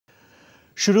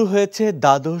শুরু হয়েছে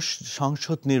দ্বাদশ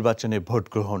সংসদ নির্বাচনের ভোট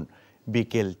গ্রহণ।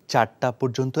 বিকেল 4টা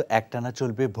পর্যন্ত একটানা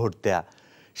চলবে ভোট দেয়া।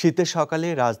 শীতের সকালে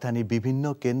রাজধানীর বিভিন্ন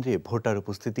কেন্দ্রে ভোটার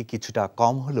উপস্থিতি কিছুটা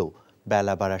কম হলেও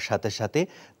বেলা বাড়ার সাথে সাথে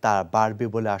তা বাড়বে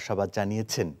বলে আশাবাদ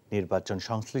জানিয়েছেন নির্বাচন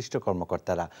সংশ্লিষ্ট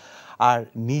কর্মকর্তারা। আর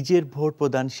নিজের ভোট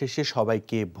প্রদান শেষে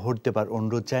সবাইকে ভোট দেবার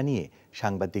অনুরোধ জানিয়ে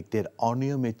সাংবাদিকদের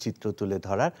অনিয়মের চিত্র তুলে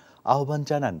ধরার আহ্বান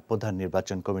জানান প্রধান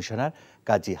নির্বাচন কমিশনার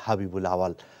কাজী হাবিবুল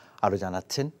আওয়াল। আরও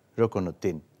জানাচ্ছেন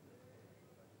রকনউদ্দিন।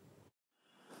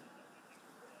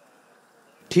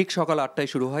 ঠিক সকাল 8টায়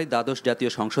শুরু হয় দ্বাদশ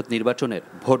জাতীয় সংসদ নির্বাচনের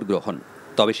ভোট গ্রহণ।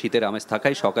 তবে শীতের আমেজ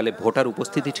থাকায় সকালে ভোটার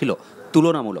উপস্থিতি ছিল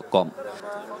তুলনামূলক কম।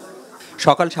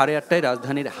 সকাল 8:30টায়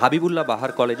রাজধানীর হাবিবুল্লাহ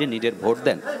বাহার কলেজে নিজের ভোট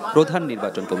দেন প্রধান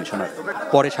নির্বাচন কমিশনার।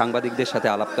 পরে সাংবাদিকদের সাথে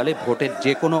আলাপকালে ভোটের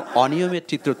যে কোনো অনিয়মের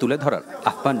চিত্র তুলে ধরার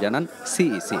আহ্বান জানান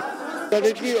সিইসি।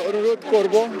 তাদেরকে অনুরোধ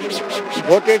করব,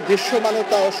 ভোটের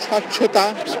দৃশ্যমানতা ও স্বচ্ছতা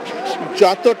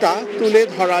যতটা তুলে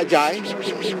ধরা যায়,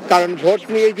 কারণ ভোট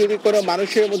নিয়ে যদি কোনো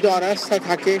মানুষের মধ্যে অনাস্থা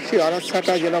থাকে, সেই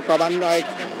অনাস্থাটা যেন ক্রমান্বয়ে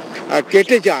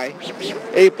কেটে যায়,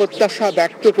 এই প্রত্যাশা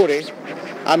ব্যক্ত করে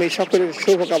আমি সকলের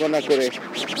শুভকামনা করে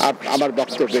আমার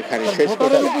বক্তব্য এখানে শেষ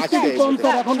করতে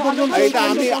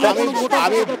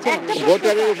আমি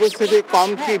ভোটারের উপস্থিতি কম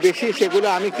কি বেশি সেগুলো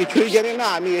আমি কিছুই জানি না।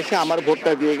 আমি এসে আমার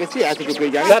ভোটটা দিয়ে গেছি,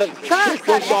 এতটুকুই জানি।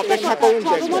 অপেক্ষা করুন।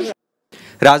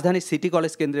 রাজধানীর সিটি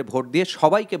কলেজ কেন্দ্রে ভোট দিয়ে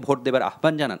সবাইকে ভোট দেবার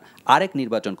আহ্বান জানান আরেক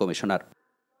নির্বাচন কমিশনার।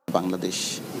 বাংলাদেশ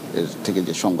এর থেকে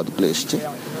যে সংবাদগুলো এসছে,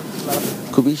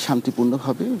 খুবই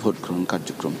শান্তিপূর্ণভাবে ভোট গ্রহণ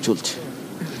কার্যক্রম চলছে।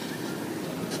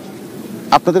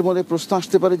 আপনাদের মনে প্রশ্ন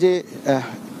আসতে পারে যে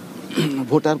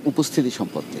ভোটার উপস্থিতি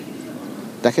সম্পর্কে।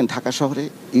 দেখেন, ঢাকা শহরে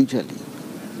ইউজুয়ালি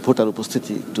ভোটার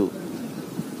উপস্থিতি একটু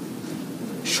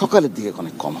সকালের দিকে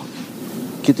অনেক কম হবে,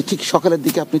 কিন্তু ঠিক সকালের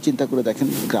দিকে আপনি চিন্তা করে দেখেন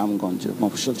গ্রামগঞ্জ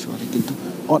মফস্বল শহরে কিন্তু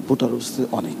ভোটার উপস্থিতি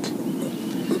অনেক।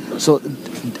 সো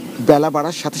বেলা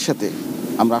বাড়ার সাথে সাথে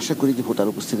আমরা আশা করি যে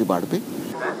ভোটার উপস্থিতি বাড়বে।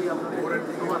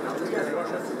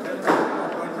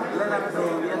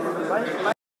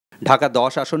 ঢাকা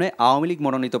 10 আসনে আওয়ামী লীগ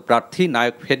মনোনীত প্রার্থী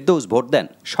নায়ক ফেরদৌস ভোট দেন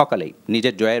সকালেই।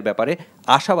 নিজের জয়ের ব্যাপারে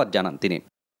আশাবাদ জানান তিনি।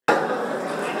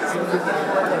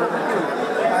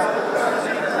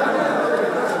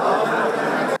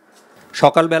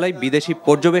 সকালবেলায় বিদেশি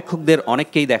পর্যবেক্ষকদের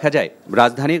অনেককেই দেখা যায়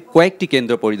রাজধানীর কয়েকটি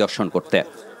কেন্দ্র পরিদর্শন করতে।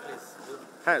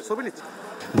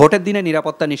 ভোটের দিনে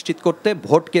নিরাপত্তা নিশ্চিত করতে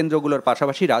ভোট কেন্দ্রগুলোর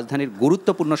পাশাপাশি রাজধানীর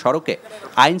গুরুত্বপূর্ণ সড়কে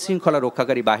আইন শৃঙ্খলা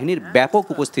রক্ষাকারী বাহিনীর ব্যাপক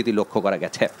উপস্থিতি লক্ষ্য করা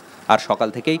গেছে। আর সকাল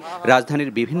থেকেই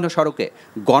রাজধানীর বিভিন্ন সড়কে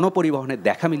গণপরিবহনের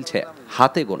দেখা মিলছে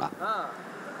হাতে গোনা।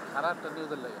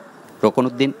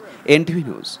 রকনউদ্দিন, NTV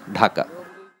নিউজ, ঢাকা।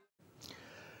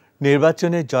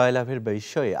 নির্বাচনে জয়লাভের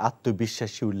বিষয়ে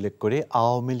আত্মবিশ্বাসী উল্লেখ করে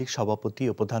আওয়ামী লীগ সভাপতি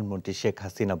ও প্রধানমন্ত্রী শেখ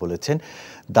হাসিনা বলেছেন,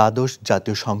 দ্বাদশ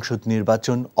জাতীয় সংসদ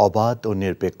নির্বাচন অবাধ ও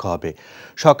নিরপেক্ষ হবে।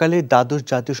 সকালে দ্বাদশ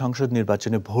জাতীয় সংসদ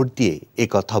নির্বাচনে ভোট দিয়ে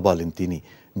একথা বলেন তিনি।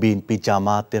 বিএনপি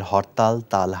জামায়াতের হরতাল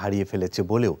তাল হারিয়ে ফেলেছে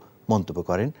বলেও মন্তব্য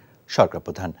করেন সরকার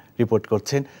প্রধান। রিপোর্ট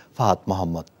করছেন ফাহাদ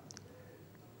মোহাম্মদ।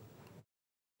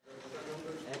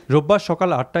 রোববার সকাল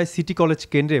 8টায় সিটি কলেজ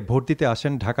কেন্দ্রে ভোট দিতে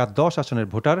আসেন ঢাকা 10 আসনের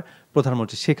ভোটার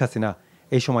প্রধানমন্ত্রী শেখ হাসিনা।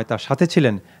 এই সময় তার সাথে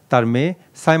ছিলেন তার মেয়ে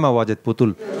সাইমা ওয়াজেদ পুতুল।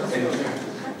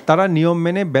 তারা নিয়ম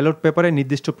মেনে ব্যালট পেপারে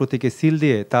নির্দিষ্ট প্রতীকে সিল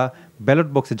দিয়ে তা ব্যালট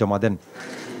বক্সে জমা দেন।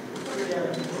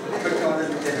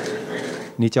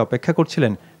 নিচে অপেক্ষা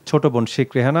করছিলেন ছোট বোন শেখ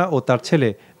রেহানা ও তার ছেলে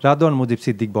রাদওয়ান মুজিব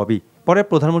সিদ্দিক ববি। পরে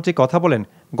প্রধানমন্ত্রী কথা বলেন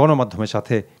গণমাধ্যমের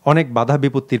সাথে। অনেক বাধা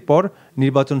বিপত্তির পর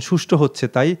নির্বাচন সুষ্ঠু হচ্ছে,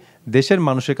 তাই দেশের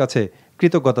মানুষের কাছে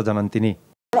কৃতজ্ঞতা জানান তিনি।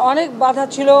 অনেক বাধা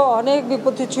ছিল, অনেক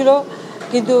বিপত্তি ছিল,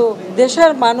 কিন্তু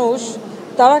দেশের মানুষ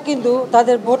তারা কিন্তু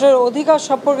তাদের ভোটের অধিকার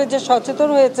সম্পর্কে যে সচেতন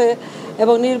হয়েছে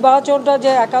এবং নির্বাচনটা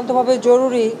যে একান্তভাবে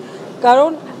জরুরি, কারণ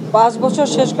 5 বছর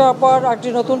শেষ করার পর একটি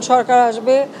নতুন সরকার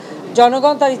আসবে,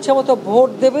 জনগণ তার ইচ্ছা মতো ভোট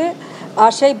দেবে,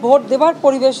 আর সেই ভোট দেবার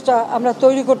পরিবেশটা আমরা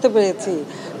তৈরি করতে পেরেছি।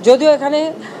 যদিও এখানে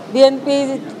বিএনপি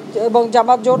এবং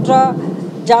জামাত জোটরা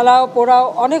জ্বালাও পোড়াও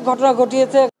অনেক ঘটনা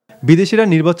ঘটিয়েছে। বিদেশিরা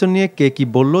নির্বাচন নিয়ে কে কি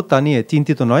বলল তা নিয়ে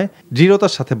চিন্তিত নয়,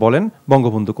 দৃঢ়তার সাথে বলেন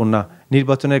বঙ্গবন্ধু কন্যা।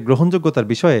 নির্বাচনের গ্রহণযোগ্যতার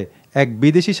বিষয়ে এক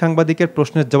বিদেশি সাংবাদিকের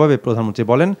প্রশ্নের জবাবে প্রধানমন্ত্রী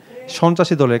বলেন,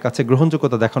 সন্ত্রাসী দলের কাছে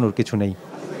গ্রহণযোগ্যতা দেখানোর কিছু নেই।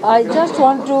 I just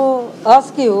want to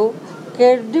ask you,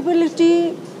 credibility,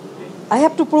 I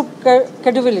have to prove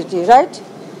credibility, right?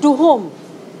 To whom?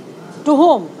 To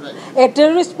whom? A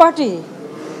terrorist party?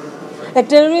 A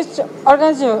terrorist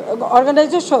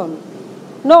organization?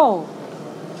 No.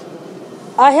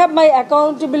 I have my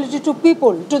accountability to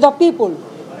people, to the people.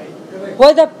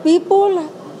 Whether people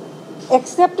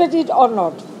accepted it or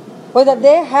not, whether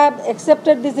they have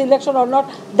accepted this election or not,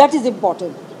 that is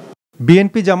important.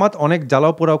 BNP জামাত অনেক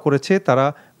জ্বালাও পোড়াও করেছে, তারা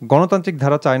গণতান্ত্রিক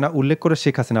ধারা চায় না উল্লেখ করে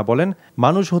শেখ হাসিনা বলেন,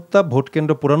 মানুষ হত্যা, ভোট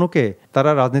কেন্দ্র পোড়ানোকে তারা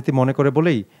রাজনীতি মনে করে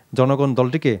বলেই জনগণ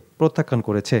দলটিকে প্রত্যাখ্যান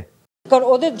করেছে। কারণ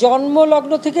ওদের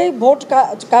জন্মলগ্ন থেকেই ভোট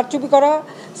কারচুপি করা,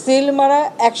 সিল মারা,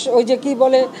 ওই যে কি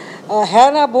বলে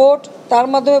হ্যাঁ না ভোট, তার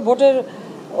মাধ্যমে ভোটের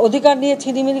অধিকার নিয়ে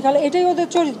ছিনিমিনি খেলা, এটাই ওদের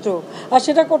চরিত্র। আর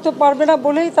সেটা করতে পারবে না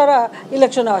বলেই তারা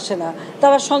ইলেকশনে আসে না।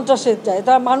 তারা সন্ত্রাসের চায়,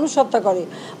 তারা মানুষ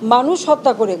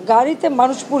হত্যা করে গাড়িতে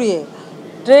মানুষ পুড়িয়ে,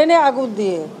 ট্রেনে আগুন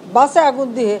দিয়ে, বাসে আগুন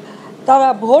দিয়ে, তারা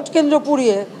ভোট কেন্দ্র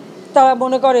পুড়িয়ে তারা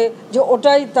মনে করে যে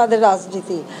ওটাই তাদের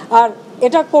রাজনীতি। আর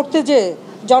এটা করতে যেয়ে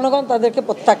জনগণ তাদেরকে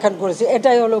প্রত্যাখ্যান করেছে,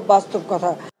 এটাই হলো বাস্তব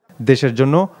কথা। দেশের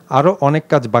জন্য আরও অনেক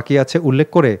কাজ বাকি আছে উল্লেখ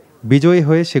করে বিজয়ী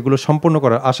হয়ে সেগুলো সম্পূর্ণ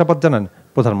করার আশাবাদ জানান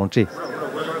প্রধানমন্ত্রী।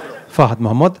 Fahad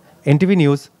Mohammad, NTV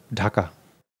news, Dhaka.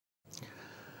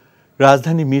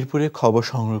 রাজধানী মিরপুরে খবর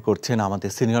সংগ্রহ করছেন আমাদের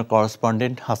সিনিয়র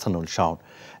করেসপন্ডেন্ট হাসানুল শাওন।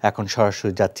 এখন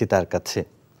সরাসরি যাচ্ছি তার কাছে।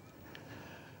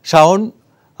 শাওন,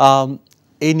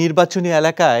 এই নির্বাচনী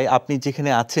এলাকায় আপনি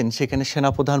যেখানে আছেন সেখানে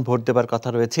সেনাপ্রধান ভোট দেবার কথা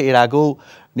রয়েছে। এর আগেও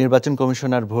নির্বাচন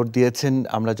কমিশনার ভোট দিয়েছেন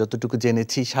আমরা যতটুকু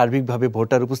জেনেছি। সার্বিকভাবে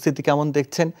ভোটার উপস্থিতি কেমন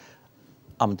দেখছেন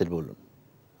আমাদের বলুন।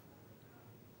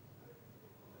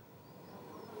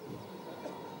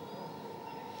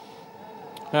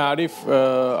 হ্যাঁ আরিফ,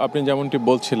 আপনি যেমনটি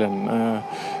বলছিলেন,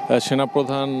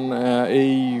 সেনাপ্রধান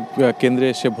এই কেন্দ্রে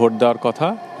এসে ভোট দেওয়ার কথা,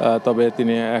 তবে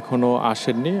তিনি এখনও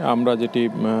আসেননি। আমরা যেটি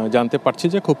জানতে পারছি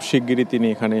যে খুব শিগগিরই তিনি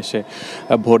এখানে এসে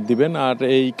ভোট দিবেন। আর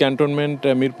এই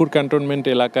মিরপুর ক্যান্টনমেন্ট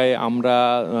এলাকায় আমরা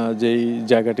যেই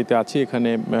জায়গাটিতে আছি, এখানে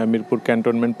Mirpur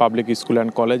cantonment public school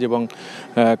and college এবং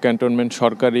ক্যান্টনমেন্ট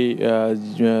সরকারি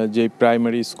যে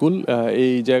প্রাইমারি স্কুল,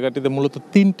 এই জায়গাটিতে মূলত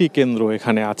 3টি কেন্দ্র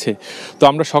এখানে আছে। তো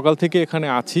আমরা সকাল থেকে এখানে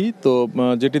আছি। তো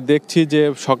যেটি দেখছি যে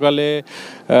সকালে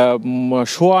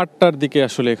 8:15টার দিকে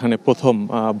আসলে এখানে প্রথম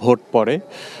ভোট পড়ে।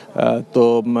 তো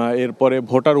এরপরে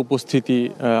ভোটার উপস্থিতি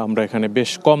আমরা এখানে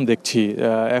বেশ কম দেখছি।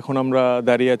 এখন আমরা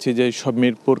দাঁড়িয়ে আছি যে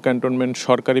মিরপুর ক্যান্টনমেন্ট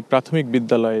সরকারি প্রাথমিক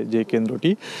বিদ্যালয় যে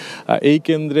কেন্দ্রটি, এই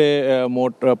কেন্দ্রে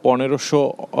মোট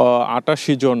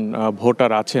 1588 জন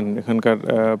ভোটার আছেন। এখানকার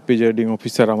প্রিজাইডিং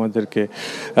অফিসার আমাদেরকে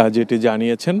যেটি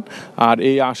জানিয়েছেন। আর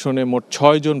এই আসনে মোট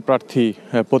 6 জন প্রার্থী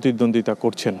প্রতিদ্বন্দ্বিতা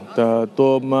করছেন। তো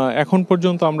এখন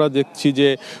পর্যন্ত আমরা দেখছি যে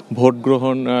ভোট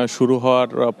গ্রহণ শুরু হওয়ার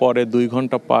পরে 2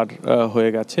 ঘন্টা পার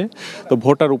হয়ে গেছে। তো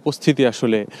ভোটার উপস্থিতি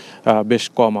আসলে বেশ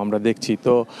কম আমরা দেখছি।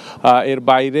 তো এর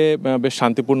বাইরে বেশ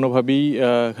শান্তিপূর্ণভাবেই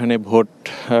এখানে ভোট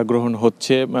গ্রহণ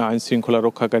হচ্ছে। আইন শৃঙ্খলা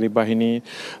রক্ষাকারী বাহিনী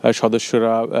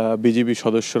সদস্যরা, বিজিবি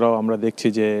সদস্যরাও আমরা দেখছি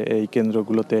যে এই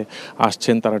কেন্দ্রগুলোতে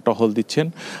আসছেন, তারা টহল দিচ্ছেন।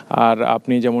 আর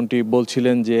আপনি যেমনটি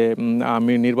বলছিলেন যে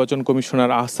আমি নির্বাচন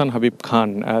কমিশনার আহসান হাবিব খান,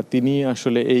 তিনি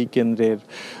আসলে এই কেন্দ্রের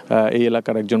এই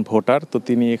এলাকার একজন ভোটার। তো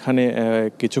তিনি এখানে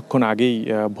কিছুক্ষণ আগেই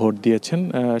ভোট দিয়েছেন,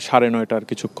 9:30টার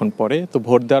কিছুক্ষণ পরে। তো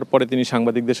ভোট দেওয়ার পরে তিনি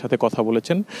সাংবাদিকদের সাথে কথা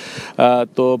বলেছেন।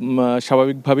 তো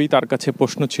স্বাভাবিকভাবেই তার কাছে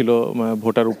প্রশ্ন ছিল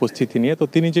ভোটার উপস্থিতি নিয়ে। তো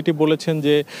তিনি যেটি বলেছেন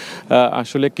যে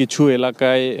আসলে কিছু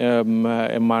এলাকায়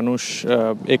মানুষ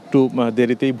একটু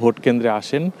দেরিতেই ভোট কেন্দ্রে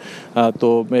আসেন। তো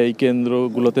এই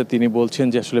কেন্দ্রগুলোতে তিনি বলছেন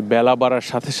যে আসলে বেলা বাড়ার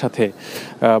সাথে সাথে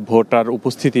ভোটার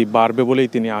উপস্থিতি বাড়বে বলেই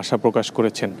তিনি আশা প্রকাশ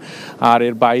করেছেন। আর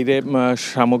এর বাইরে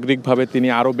সামগ্রিকভাবে তিনি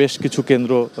আরও বেশ কিছু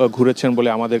কেন্দ্র ঘুরেছেন বলে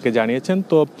আমাদেরকে জানিয়েছেন।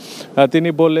 তো তিনি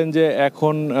বললেন যে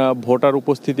এখন ভোটার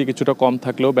উপস্থিতি কিছুটা কম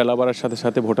থাকলেও বেলা বাড়ার সাথে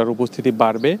সাথে ভোটার উপস্থিতি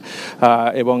বাড়বে।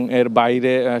 এবং এর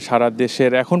বাইরে সারা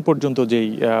দেশের এখন পর্যন্ত যেই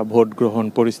ভোট গ্রহণ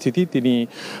পরিস্থিতি, তিনি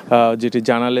যেটি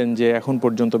জানালেন যে এখন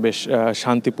পর্যন্ত বেশ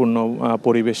শান্তিপূর্ণ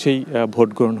পরিবেশেই ভোট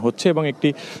গ্রহণ হচ্ছে এবং একটি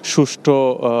সুষ্ঠু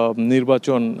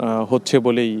নির্বাচন হচ্ছে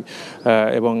বলেই,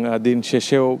 এবং দিন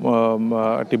শেষেও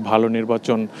একটি ভালো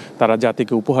নির্বাচন তারা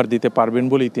জাতিকে উপহার দিতে পারবেন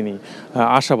বলেই তিনি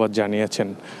আশাবাদ জানিয়েছেন।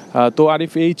 তো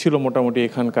আরিফ, এই ছিল মোটামুটি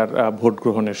এখানকার ভোট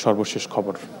গ্রহণের সর্বশেষ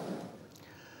খবর।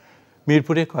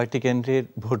 মিরপুরে কয়েকটি কেন্দ্রের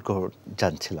ভোট গ্রহণ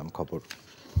জানছিলাম খবর।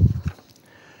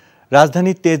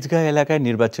 রাজধানীর তেজগাঁ এলাকায়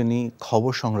নির্বাচনী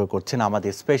খবর সংগ্রহ করছেন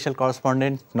আমাদের স্পেশাল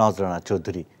করেসপন্ডেন্ট নজরানা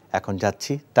চৌধুরী। এখন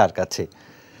যাচ্ছি তার কাছে।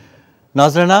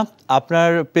 নজরানা,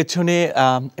 আপনার পেছনে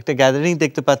একটা গ্যাদারিং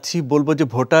দেখতে পাচ্ছি, বলবো যে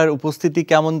ভোটার উপস্থিতি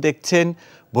কেমন দেখছেন,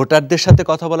 ভোটারদের সাথে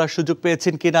কথা বলার সুযোগ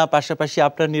পেয়েছেন কিনা, পাশাপাশি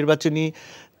আপনার নির্বাচনী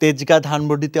তেজগাঁ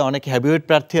ধানমন্ডিতে অনেক হেভিওয়েট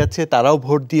প্রার্থী আছে, তারাও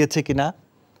ভোট দিয়েছে কিনা,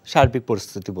 সার্বিক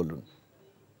পরিস্থিতি বলুন।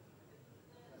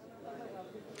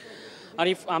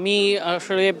 আরিফ, আমি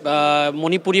আসলে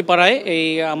মণিপুরি পাড়ায় এই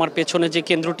আমার পেছনে যে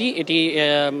কেন্দ্রটি, এটি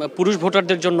পুরুষ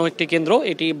ভোটারদের জন্য একটি কেন্দ্র।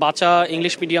 এটি বাচা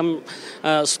ইংলিশ মিডিয়াম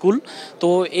স্কুল। তো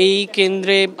এই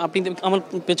কেন্দ্রে আপনি আমার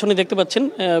পেছনে দেখতে পাচ্ছেন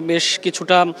বেশ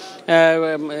কিছুটা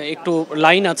একটু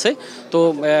লাইন আছে। তো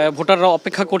ভোটাররা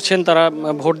অপেক্ষা করছেন তারা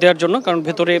ভোট দেওয়ার জন্য, কারণ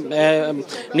ভেতরে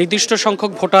নির্দিষ্ট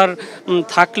সংখ্যক ভোটার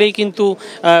থাকলেই কিন্তু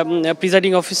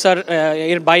প্রিজাইডিং অফিসার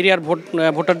এর বাইরে আর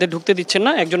ভোটারদের ঢুকতে দিচ্ছেন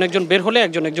না। একজন বের হলে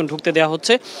একজন ঢুকতে দেওয়া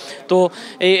হচ্ছে। তো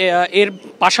এর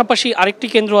পাশাপাশি আরেকটি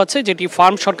কেন্দ্র আছে যেটি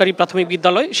ফার্ম সরকারি প্রাথমিক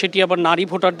বিদ্যালয়, সেটি আবার নারী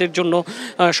ভোটারদের জন্য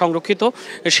সংরক্ষিত।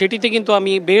 সেটিতে কিন্তু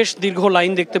আমি বেশ দীর্ঘ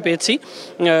লাইন দেখতে পেয়েছি।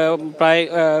 প্রায়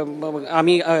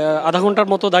আমি আধা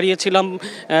ঘন্টার মতো দাঁড়িয়েছিলাম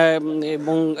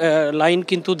এবং লাইন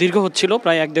কিন্তু দীর্ঘ হচ্ছিল।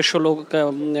 প্রায় 150 লোক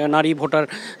নারী ভোটার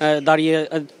দাঁড়িয়ে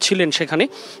ছিলেন সেখানে।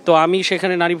 তো আমি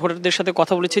সেখানে নারী ভোটারদের সাথে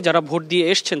কথা বলেছি, যারা ভোট দিয়ে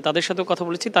এসছেন তাদের সাথেও কথা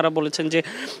বলেছি। তারা বলেছেন যে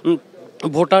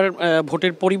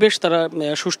ভোটের পরিবেশ তারা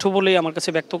সুষ্ঠু বলেই আমার কাছে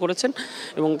ব্যক্ত করেছেন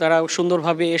এবং তারা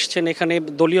সুন্দরভাবে এসছেন। এখানে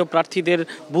দলীয় প্রার্থীদের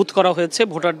বুথ করা হয়েছে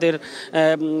ভোটারদের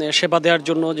সেবা দেওয়ার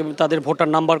জন্য, যে তাদের ভোটার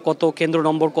নাম্বার কত, কেন্দ্র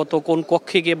নম্বর কত, কোন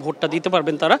কক্ষে গিয়ে ভোটটা দিতে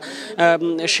পারবেন তারা,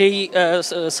 সেই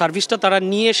সার্ভিসটা তারা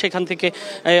নিয়ে সেখান থেকে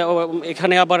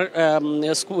এখানে আবার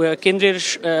কেন্দ্রের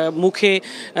মুখে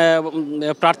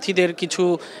প্রার্থীদের কিছু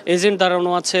এজেন্ট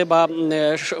দাঁড়ানো আছে বা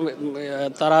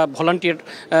তারা ভলান্টিয়ার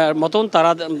মতন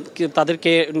তারা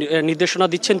তাদেরকে নির্দেশনা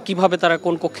দিচ্ছেন কিভাবে তারা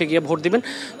কোন কক্ষে গিয়ে ভোট দিবেন।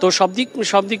 তো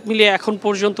সব দিক মিলিয়ে এখন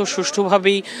পর্যন্ত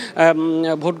সুষ্ঠুভাবেই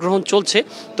ভোট গ্রহণ চলছে।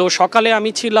 তো সকালে আমি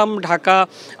ছিলাম ঢাকা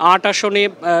 8 আসনে,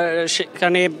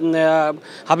 সেখানে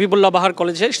হাবিবুল্লাহ বাহার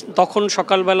কলেজে। তখন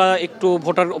সকালবেলা একটু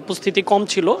ভোটার উপস্থিতি কম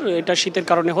ছিল, এটা শীতের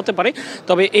কারণে হতে পারে।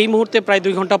 তবে এই মুহূর্তে প্রায়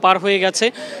 2 ঘন্টা পার হয়ে গেছে,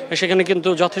 সেখানে কিন্তু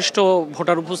যথেষ্ট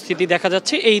ভোটার উপস্থিতি দেখা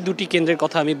যাচ্ছে। এই দুটি কেন্দ্রের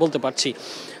কথা আমি বলতে পারছি।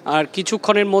 আর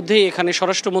কিছুক্ষণের মধ্যেই এখানে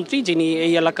স্বরাষ্ট্রমন্ত্রী, যিনি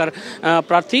এই এলাকার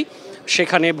প্রার্থী,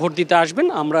 সেখানে ভোট দিতে আসবেন।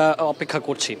 আমরা অপেক্ষা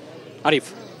করছি। আরিফ,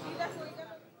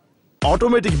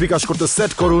 অটোমেটিক বিকাশ করতে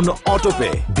সেট করুন অটোপে।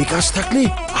 বিকাশ থাকলে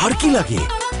আর কি লাগে।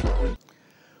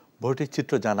 ভোটের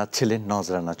চিত্র জানাচ্ছিলেন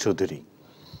নজরানা চৌধুরী।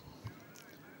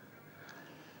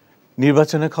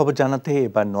 নির্বাচনের খবর জানাতে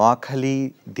এবার নোয়াখালী,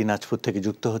 দিনাজপুর থেকে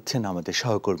যুক্ত হচ্ছেন আমাদের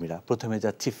সহকর্মীরা। প্রথমে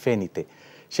যাচ্ছি ফেনীতে,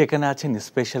 সেখানে আছেন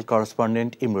special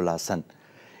correspondent Imrul Hasan.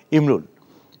 Imrul,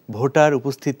 voter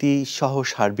উপস্থিতি সহ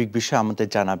সার্বিক বিষয় আমাদের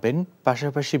জানাবেন।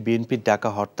 পাশাপাশি বিএনপির ডাকা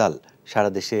হরতাল সারা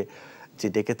দেশে যে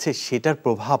ডেকেছে, সেটার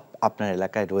প্রভাব আপনার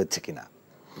এলাকায় রয়েছে কিনা?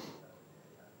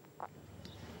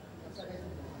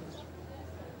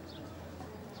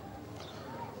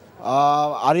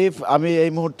 আরিফ, আমি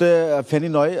এই মুহূর্তে ফেনী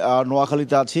নয়,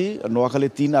 নোয়াখালীতে আছি। নোয়াখালী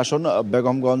 3 আসন,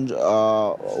 বেগমগঞ্জ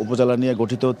উপজেলা নিয়ে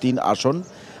গঠিত 3 আসন।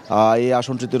 এই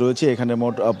আসনটিতে রয়েছে, এখানে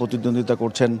মোট প্রতিদ্বন্দ্বিতা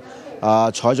করছেন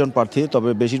 6 জন প্রার্থী। তবে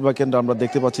বেশিরভাগ কেন্দ্রে আমরা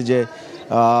দেখতে পাচ্ছি যে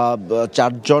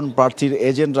 4 জন প্রার্থীর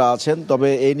এজেন্টরা আছেন। তবে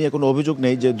এই নিয়ে কোনো অভিযোগ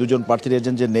নেই যে 2 জন প্রার্থীর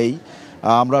এজেন্ট যে নেই।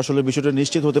 আমরা আসলে বিষয়টা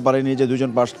নিশ্চিত হতে পারিনি যে 2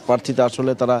 জন প্রার্থীতে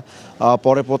আসলে তারা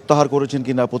পরে প্রত্যাহার করেছেন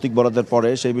কিনা প্রতীক বরাদ্দের পরে,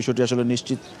 সেই বিষয়টি আসলে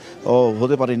নিশ্চিত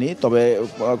হতে পারিনি। তবে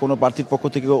কোনো প্রার্থীর পক্ষ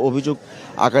থেকে অভিযোগ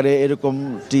আকারে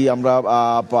এরকমটি আমরা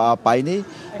পাইনি।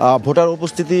 ভোটার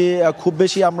উপস্থিতি খুব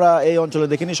বেশি আমরা এই অঞ্চলে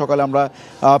দেখিনি। সকালে আমরা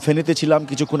ফেনীতে ছিলাম,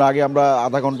 কিছুক্ষণ আগে আমরা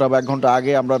আধা ঘন্টা বা 1 ঘন্টা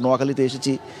আগে আমরা নোয়াখালীতে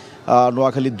এসেছি।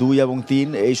 নোয়াখালী 2 এবং 3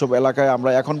 এইসব এলাকায় আমরা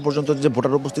এখন পর্যন্ত যে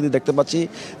ভোটার উপস্থিতি দেখতে পাচ্ছি,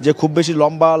 যে খুব বেশি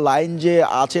লম্বা লাইন যে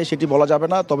আছে সেটি বলা যাবে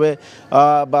না। তবে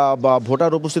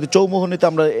ভোটার উপস্থিতি চৌমুহনীতে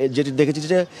আমরা যেটি দেখেছি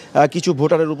যে কিছু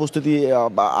ভোটারের উপস্থিতি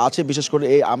আছে। বিশেষ করে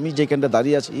আমি যে কেন্দ্রে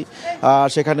দাঁড়িয়ে আছি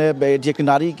সেখানে এটি একটি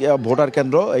নারী ভোটার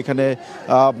কেন্দ্র। এখানে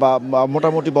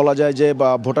মোটামুটি বলা যায় যে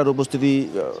ভোটার উপস্থিতি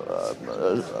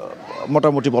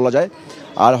মোটামুটি বলা যায়।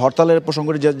 আর হরতালের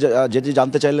প্রসঙ্গে যেটি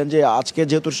জানতে চাইলেন, যে আজকে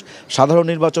যেহেতু সাধারণ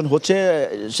নির্বাচন হচ্ছে,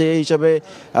 সেই হিসাবে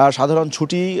সাধারণ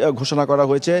ছুটি ঘোষণা করা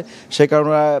হয়েছে। সে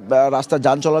কারণে রাস্তায়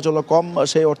যান চলাচলও কম।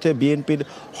 সেই অর্থে বিএনপির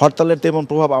হরতালের তেমন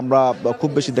প্রভাব আমরা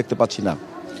খুব বেশি দেখতে পাচ্ছি না।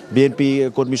 বিএনপি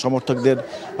কর্মী সমর্থকদের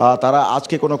তারা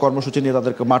আজকে কোনো কর্মসূচি নিয়ে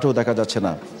তাদেরকে মাঠেও দেখা যাচ্ছে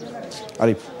না।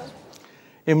 আরিফ,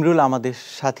 ইমরুল আমাদের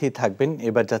সাথেই থাকবেন।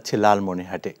 এবার যাচ্ছে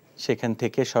লালমনিরহাটে, সেখান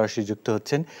থেকে সরাসরি যুক্ত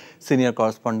হচ্ছেন সিনিয়র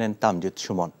করেসপন্ডেন্ট তামজিদ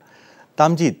সুমন।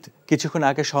 তামজিদ, কিছুক্ষণ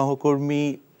আগে সহকর্মী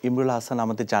ইমরুল হাসান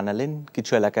আমাদের জানালেন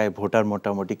কিছু এলাকায় ভোটার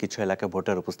মোটামুটি, কিছু এলাকায়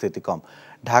ভোটার উপস্থিতি কম।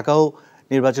 ঢাকাও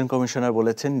নির্বাচন কমিশনার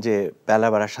বলেছেন যে বেলা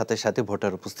বাড়ার সাথে সাথে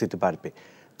ভোটার উপস্থিতি বাড়বে।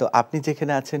 তো আপনি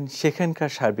যেখানে আছেন সেখানকার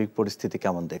সার্বিক পরিস্থিতি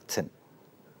কেমন দেখছেন?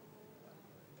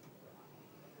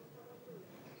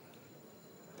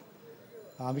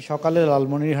 আমি সকালে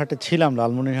লালমনিরহাটে ছিলাম।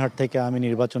 লালমনিরহাট থেকে আমি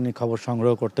নির্বাচনী খবর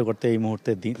সংগ্রহ করতে করতে এই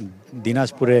মুহূর্তে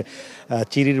দিনাজপুরে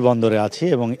চিরির বন্দরে আছি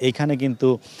এবং এইখানে কিন্তু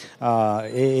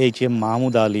এইচ.এম.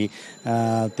 মাহমুদ আলী,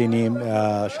 তিনি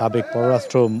সাবেক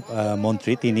পররাষ্ট্র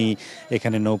মন্ত্রী, তিনি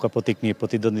এখানে নৌকা প্রতীক নিয়ে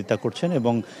প্রতিদ্বন্দ্বিতা করছেন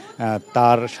এবং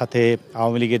তার সাথে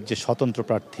আওয়ামী লীগের যে স্বতন্ত্র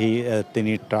প্রার্থী,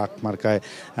 তিনি ট্রাক মার্কায়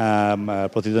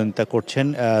প্রতিদ্বন্দ্বিতা করছেন,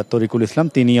 তরিকুল ইসলাম,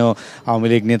 তিনিও আওয়ামী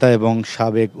লীগ নেতা এবং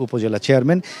সাবেক উপজেলা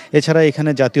চেয়ারম্যান। এছাড়া এখানে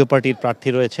জাতীয় পার্টির প্রার্থী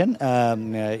রয়েছেন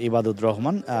ইবাদুর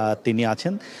রহমান, তিনি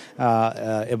আছেন,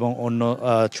 এবং অন্য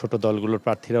ছোট দলগুলোর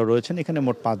প্রার্থীরাও রয়েছেন। এখানে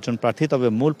মোট 5 জন প্রার্থী, তবে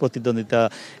মূল প্রতিদ্বন্দ্বিতা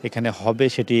এখানে হবে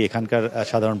সেটি এখানকার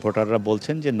সাধারণ ভোটাররা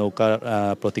বলছেন যে নৌকা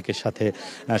প্রতীকের সাথে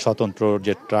স্বতন্ত্র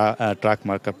যে ট্রাক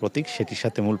মার্কার প্রতীক সেটির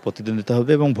সাথে মূল প্রতিদ্বন্দ্বিতা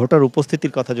হবে। এবং ভোটার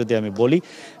উপস্থিতির কথা যদি আমি বলি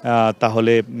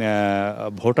তাহলে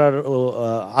ভোটার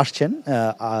আসছেন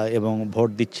এবং ভোট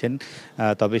দিচ্ছেন,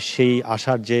 তবে সেই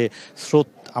আসার যে স্রোত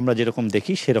আমরা যেরকম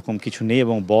দেখি সেরকম কিছু নেই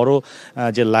এবং বড়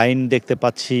যে লাইন দেখতে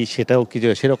পাচ্ছি সেটাও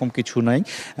সেরকম কিছু নাই,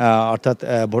 অর্থাৎ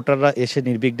ভোটাররা এসে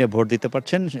নির্বিঘ্নে ভোট দিতে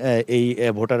পারছেন। এই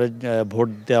ভোটারের ভোট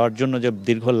দেওয়ার জন্য যে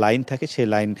দীর্ঘ লাইন থাকে সেই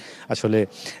লাইন আসলে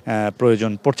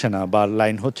প্রয়োজন পড়ছে না বা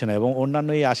লাইন হচ্ছে না। এবং অন্যান্য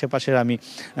এই আশেপাশের আমি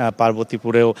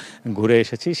পার্বতীপুরেও ঘুরে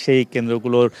এসেছি, সেই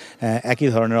কেন্দ্রগুলোর একই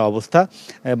ধরনের অবস্থা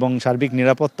এবং সার্বিক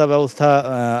নিরাপত্তা ব্যবস্থা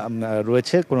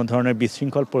রয়েছে। কোনো ধরনের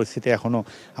বিশৃঙ্খল পরিস্থিতি এখনও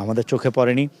আমাদের চোখে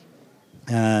পড়েনি।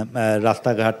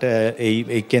 রাস্তাঘাট,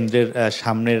 এই কেন্দ্রের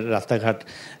সামনের রাস্তাঘাট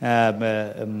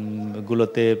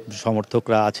গুলোতে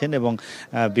সমর্থকরা আছেন এবং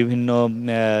বিভিন্ন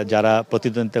যারা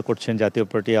প্রতিদ্বন্দ্বিতা করছেন, জাতীয়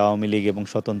পার্টি, আওয়ামী লীগ এবং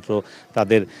স্বতন্ত্র,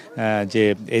 তাদের যে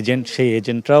এজেন্ট, সেই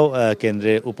এজেন্টরাও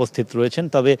কেন্দ্রে উপস্থিত রয়েছেন।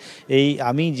 তবে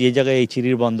আমি যে জায়গায় এই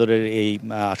চিরির বন্দরের এই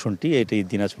আসনটি, এটি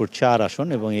দিনাজপুর 4 আসন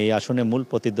এবং এই আসনে মূল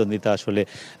প্রতিদ্বন্দ্বিতা আসলে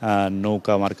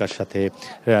নৌকা মার্কার সাথে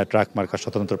ট্রাক মার্কার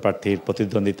স্বতন্ত্র প্রার্থীর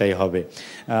প্রতিদ্বন্দ্বিতাই হবে।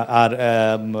 আর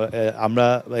আমরা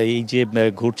এই যে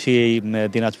ঘুরছি এই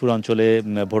দিনাজপুর অঞ্চলে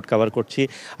ভোট কাভার করছি,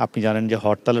 আপনি জানেন যে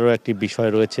হরতালেরও একটি বিষয়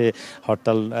রয়েছে,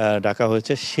 হরতাল ডাকা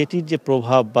হয়েছে, সেটির যে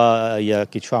প্রভাব বা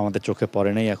কিছু আমাদের চোখে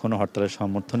পড়ে নাই এখনও। হরতালের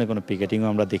সমর্থনে কোনো পিকেটিংও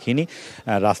আমরা দেখিনি।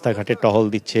 রাস্তাঘাটে টহল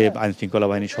দিচ্ছে আইনশৃঙ্খলা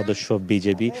বাহিনীর সদস্য,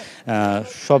 বিজেপি,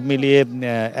 সব মিলিয়ে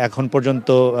এখন পর্যন্ত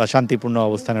শান্তিপূর্ণ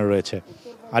অবস্থানে রয়েছে।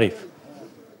 আরিফ,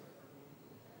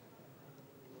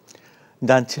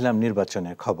 জানছিলাম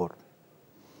নির্বাচনের খবর।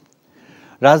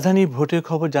 রাজধানীর ভোটের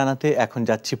খবর জানাতে এখন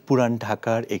যাচ্ছি পুরান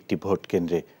ঢাকার একটি ভোট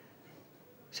কেন্দ্রে।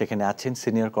 সেখানে আছেন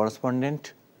সিনিয়র করেসপন্ডেন্ট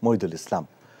মইদুল ইসলাম।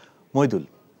 মইদুল,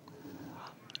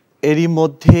 এরই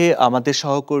মধ্যে আমাদের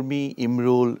সহকর্মী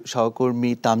ইমরুল,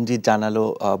 সহকর্মী তামজিদ জানালো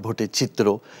ভোটের চিত্র,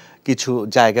 কিছু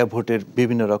জায়গায় ভোটের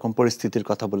বিভিন্ন রকম পরিস্থিতির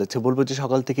কথা বলেছে। বলবো যে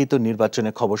সকাল থেকেই তো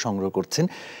নির্বাচনের খবর সংগ্রহ করছেন,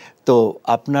 তো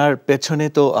আপনার পেছনে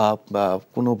তো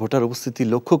কোনো ভোটার উপস্থিতি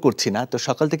লক্ষ্য করছি না, তো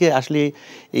সকাল থেকে আসলে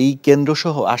এই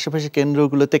কেন্দ্রসহ আশেপাশের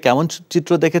কেন্দ্রগুলোতে কেমন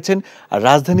চিত্র দেখেছেন আর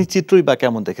রাজধানীর চিত্রই বা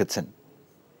কেমন দেখেছেন?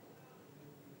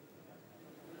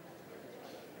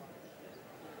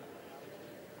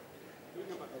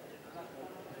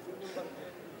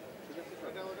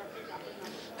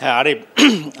 হ্যাঁ, আরে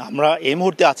আমরা এই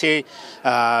মুহূর্তে আছি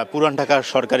পুরান ঢাকার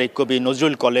সরকারি কবি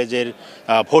নজরুল কলেজের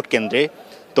ভোট কেন্দ্রে।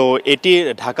 তো এটি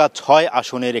ঢাকা 6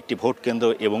 আসনের একটি ভোট কেন্দ্র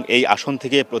এবং এই আসন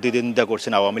থেকে প্রতিদ্বন্দ্বিতা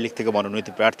করছেন আওয়ামী লীগ থেকে মনোনীত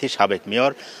প্রার্থী সাবেক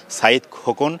মেয়র সাঈদ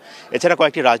খোকন। এছাড়া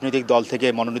কয়েকটি রাজনৈতিক দল থেকে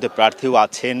মনোনীত প্রার্থীও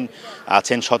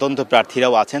আছেন স্বতন্ত্র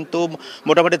প্রার্থীরাও আছেন। তো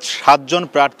মোটামুটি 7 জন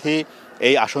প্রার্থী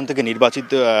এই আসন থেকে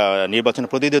নির্বাচনে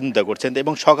প্রতিদ্বন্দ্বিতা করছেন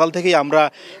এবং সকাল থেকেই আমরা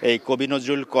এই কবি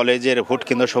নজরুল কলেজের ভোট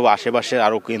কেন্দ্র সহ আশেপাশের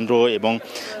আরও কেন্দ্র এবং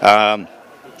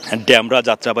ড্যামরা,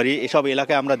 যাত্রাবাড়ি, এসব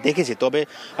এলাকায় আমরা দেখেছি। তবে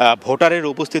ভোটারের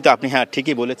উপস্থিতি আপনি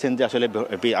ঠিকই বলেছেন যে আসলে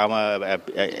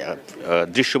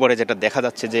দৃশ্যপটে যেটা দেখা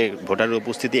যাচ্ছে যে ভোটারের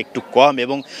উপস্থিতি একটু কম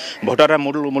এবং ভোটাররা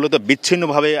মূলত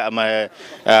বিচ্ছিন্নভাবে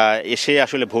এসে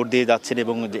আসলে ভোট দিয়ে যাচ্ছেন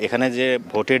এবং এখানে যে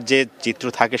ভোটের যে চিত্র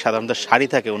থাকে, সাধারণত সারি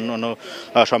থাকে, অন্য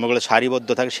সময়গুলো সারিবদ্ধ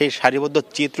থাকে, সেই সারিবদ্ধ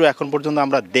চিত্র এখন পর্যন্ত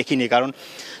আমরা দেখিনি। কারণ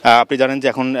আপনি জানেন যে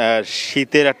এখন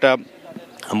শীতের একটা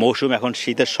মৌসুম, এখন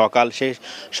শীতের সকাল, সেই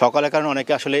সকালের কারণে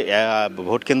অনেকে আসলে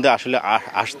ভোট কেন্দ্রে আসলে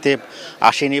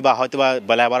আসেনি বা হয়তো বা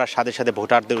বেলা বাড়ার সাথে সাথে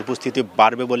ভোটারদের উপস্থিতি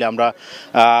বাড়বে বলে আমরা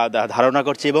ধারণা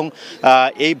করছি। এবং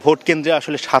এই ভোট কেন্দ্রে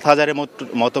আসলে 7,000-এর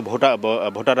মতো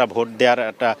ভোটাররা ভোট দেওয়ার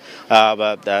একটা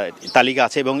তালিকা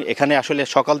আছে এবং এখানে আসলে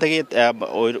সকাল থেকে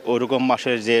ওইরকম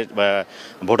আসলে যে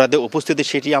ভোটারদের উপস্থিতি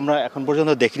সেটি আমরা এখন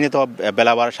পর্যন্ত দেখিনি। তো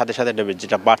বেলা বাড়ার সাথে সাথে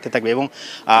যেটা বাড়তে থাকবে এবং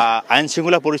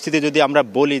আইনশৃঙ্খলা পরিস্থিতি যদি আমরা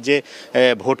বলি যে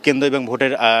ভোট কেন্দ্র এবং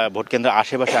ভোট কেন্দ্রের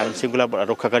আশেপাশে আইনশৃঙ্খলা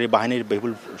রক্ষাকারী বাহিনীর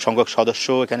বিপুল সংখ্যক সদস্য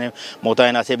এখানে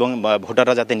মোতায়েন আছে এবং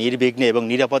ভোটাররা যাতে নির্বিঘ্নে এবং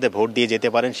নিরাপদে ভোট দিয়ে যেতে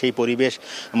পারেন সেই পরিবেশ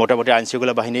মোটামুটি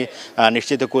আইনশৃঙ্খলা বাহিনী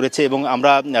নিশ্চিত করেছে। এবং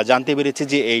আমরা জানতে পেরেছি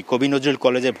যে এই কবি নজরুল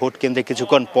কলেজে ভোট কেন্দ্রে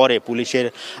কিছুক্ষণ পরে পুলিশের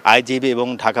আইজিবি এবং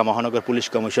ঢাকা মহানগর পুলিশ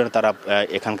কমিশনার তারা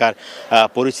এখানকার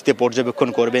পরিস্থিতি পর্যবেক্ষণ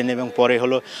করবেন এবং পরে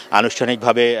হলো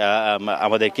আনুষ্ঠানিকভাবে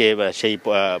আমাদেরকে সেই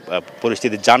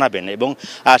পরিস্থিতি জানাবেন। এবং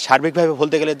সার্বিকভাবে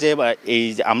বলতে গেলে যে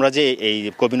আমরা যে এই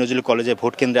কবি নজরুল কলেজে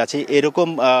ভোট কেন্দ্রে আছি এরকম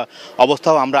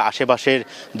অবস্থাও আমরা আশেপাশের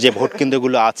যে ভোট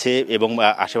কেন্দ্রগুলো আছে এবং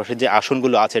আশেপাশের যে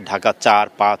আসনগুলো আছে ঢাকা 4,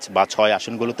 5 বা 6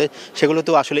 আসনগুলোতে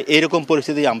সেগুলোতেও আসলে এরকম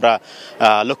পরিস্থিতি আমরা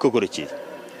লক্ষ্য করেছি।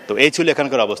 তো এই ছিল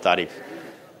এখানকার অবস্থা। আরিফ,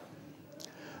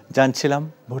 জানছিলাম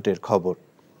ভোটের খবর।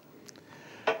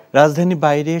 রাজধানী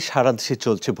বাইরে সারা দেশে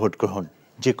চলছে ভোট গ্রহণ।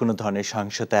 যে কোনো ধরনের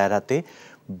সহিংসতা এড়াতে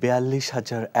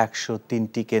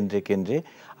 42,103টি কেন্দ্রে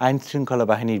আইন শৃঙ্খলা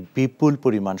বাহিনীর বিপুল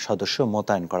পরিমাণ সদস্য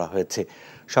মোতায়েন করা হয়েছে।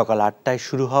 সকাল 8টায়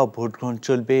শুরু হওয়া ভোট গ্রহণ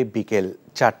চলবে বিকেল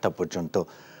 4টা পর্যন্ত।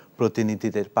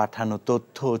 প্রতিনিধিদের পাঠানো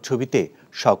তথ্য ও ছবিতে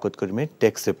শওকত করিমের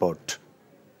ডেস্ক রিপোর্ট।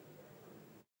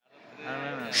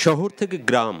 শহর থেকে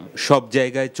গ্রাম সব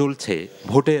জায়গায় চলছে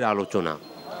ভোটের আলোচনা।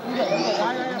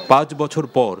 5 বছর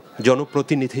পর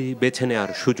জনপ্রতিনিধি বেছে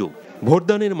নেওয়ার সুযোগ,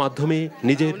 ভোটদানের মাধ্যমে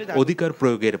নিজের অধিকার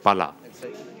প্রয়োগের পালা।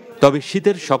 তবে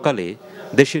শীতের সকালে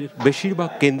দেশের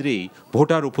বেশিরভাগ কেন্দ্রেই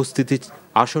ভোটার উপস্থিতি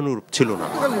আশানুরূপ ছিল না।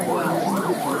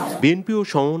 বিএনপি ও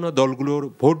সমমনা দলগুলোর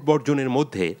ভোট বর্জনের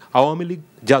মধ্যে আওয়ামী লীগ,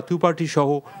 জাতীয় পার্টি সহ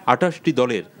 28টি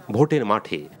দলের ভোটের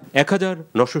মাঠে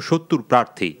 1970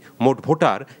 প্রার্থী, মোট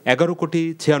ভোটার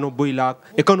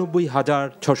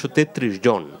 11,96,91,633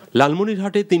 জন।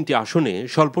 লালমনিরহাটে 3টি আসনে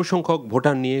স্বল্প সংখ্যক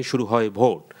ভোটার নিয়ে শুরু হয়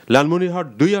ভোট। লালমনিরহাট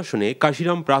 2 আসনে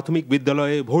কাশিরাম প্রাথমিক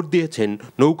বিদ্যালয়ে ভোট দিয়েছেন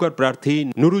নৌকার প্রার্থী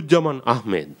নুরুজ্জামান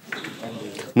আহমেদ।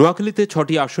 নোয়াখালীতে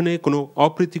 6টি আসনে কোনো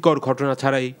অপ্রীতিকর ঘটনা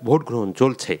ছাড়াই ভোট গ্রহণ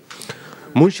চলছে।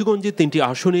 মুন্সিগঞ্জে 3টি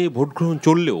আসনে ভোট গ্রহণ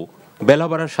চললেও বেলা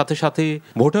বাড়ার সাথে সাথে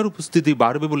ভোটার উপস্থিতি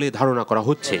বাড়বে বলে ধারণা করা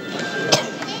হচ্ছে।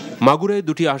 মাগুরায়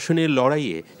 2টি আসনের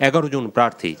লড়াইয়ে 11 জন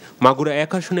প্রার্থী। মাগুরা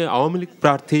 1 আসনে আওয়ামী লীগ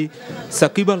প্রার্থী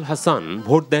সাকিব আল হাসান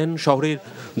ভোট দেন শহরের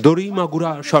দড়ি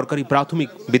মাগুরা সরকারি প্রাথমিক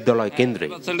বিদ্যালয় কেন্দ্রে।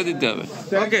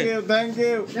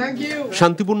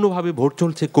 শান্তিপূর্ণভাবে ভোট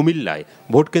চলছে কুমিল্লায়।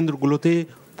 ভোট কেন্দ্রগুলোতে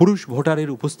পুরুষ ভোটারের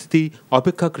উপস্থিতি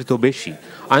অপেক্ষাকৃত বেশি।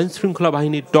 আইন শৃঙ্খলা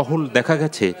বাহিনীর টহল দেখা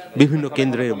গেছে বিভিন্ন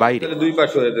কেন্দ্রের বাইরে।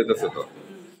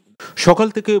 সকাল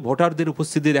থেকে ভোটারদের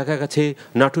উপস্থিতি দেখা গেছে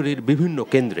নাটোরের বিভিন্ন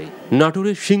কেন্দ্রে।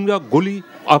 নাটোরের সিংড়া গলি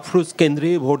আফরোজ কেন্দ্রে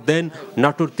ভোট দেন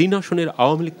নাটোর 3 আসনের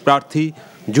আওয়ামী লীগ প্রার্থী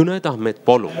জুনায়েদ আহমেদ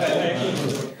পলক।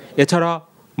 এছাড়া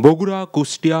বগুড়া,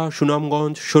 কুষ্টিয়া,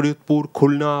 সুনামগঞ্জ, শরীয়তপুর,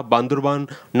 খুলনা, বান্দরবান,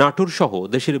 নাটোর সহ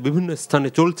দেশের বিভিন্ন স্থানে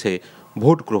চলছে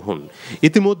ভোট গ্রহণ।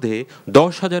 ইতিমধ্যে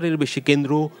 10,000-এর বেশি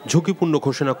কেন্দ্র ঝুঁকিপূর্ণ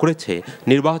ঘোষণা করেছে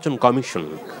নির্বাচন কমিশন।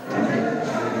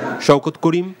 শওকত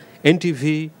করিম, NTV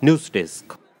নিউজ ডেস্ক।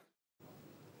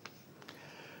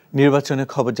 নির্বাচনের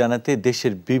খবর জানাতে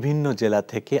দেশের বিভিন্ন জেলা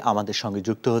থেকে আমাদের সঙ্গে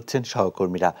যুক্ত হচ্ছেন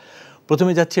সহকর্মীরা।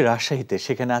 প্রথমে যাচ্ছি রাজশাহীতে,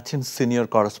 সেখানে আছেন সিনিয়র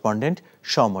করেসপন্ডেন্ট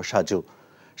সমর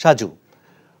সাজু।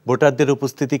 ভোটারদের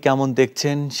উপস্থিতি কেমন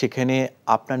দেখছেন? সেখানে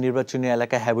আপনার নির্বাচনী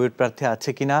এলাকায় হ্যাবিট প্রার্থী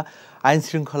আছে কিনা? আইন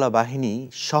শৃঙ্খলা বাহিনী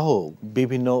সহ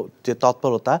বিভিন্ন যে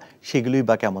তৎপরতা সেগুলোই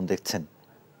বা কেমন দেখছেন?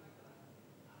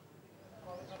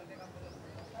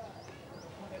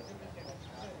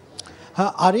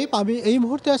 হ্যাঁ আরিফ, আমি এই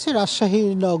মুহূর্তে আছি রাজশাহী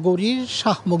নগরীর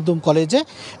শাহ মখদুম কলেজে।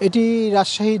 এটি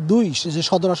রাজশাহী 2 যে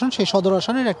সদর আসন, সেই সদর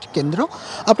আসনের একটি কেন্দ্র।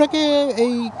 আপনাকে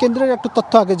এই কেন্দ্রের একটু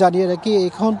তথ্য আগে জানিয়ে রাখি।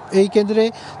 এখন এই কেন্দ্রে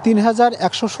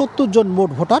 3,170 জন মোট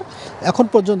ভোটার। এখন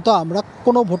পর্যন্ত আমরা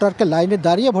কোনো ভোটারকে লাইনে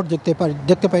দাঁড়িয়ে ভোট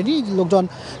দেখতে পাইনি। লোকজন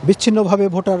বিচ্ছিন্নভাবে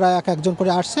ভোটাররা একজন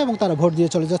করে আসছে এবং তারা ভোট দিয়ে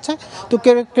চলে যাচ্ছে। তো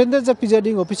কেন্দ্রের যে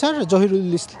প্রিজাইডিং অফিসার জহিরুল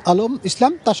আলম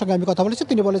ইসলাম, তার সঙ্গে আমি কথা বলেছি।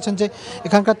 তিনি বলেছেন যে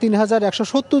এখানকার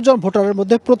 3,170 জন ভোটারের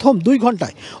মধ্যে প্রথম 2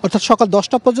 ঘন্টায় অর্থাৎ সকাল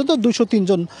 10টা পর্যন্ত 203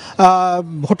 জন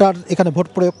ভোটার এখানে ভোট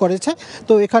প্রয়োগ করেছে।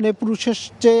 তো এখানে পুরুষের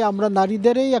চেয়ে আমরা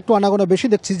নারীদেরই একটু আনাগোনা বেশি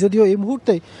দেখছি, যদিও এই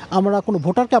মুহূর্তে আমরা কোনো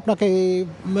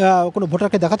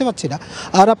ভোটারকে দেখাতে পাচ্ছি না।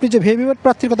 আর আপনি যে ভিভিপ্যাট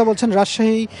প্রার্থীর কথা বলছেন,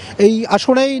 রাজশাহী এই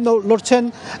আসনেই লড়ছেন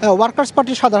ওয়ার্কার্স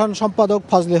পার্টির সাধারণ সম্পাদক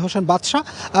ফজলে হোসেন বাদশাহ।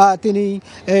 তিনি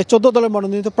 14 দলের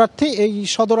মনোনীত প্রার্থী। এই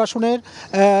সদর আসনের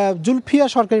জুলফিয়া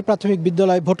সরকারি প্রাথমিক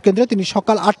বিদ্যালয় ভোট কেন্দ্রে তিনি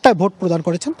সকাল 8টায় ভোট প্রদান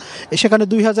করেছেন। সেখানে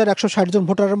 2160 জন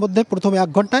ভোটারের মধ্যে প্রথমে 1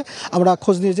 ঘন্টায় আমরা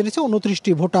খোঁজ নিয়ে জেনেছি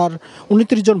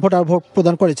 29 জন ভোটার ভোট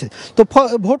প্রদান করেছে। তো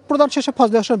ভোট প্রদান শেষে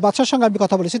ফজলে হোসেন বাদশার সঙ্গে আমি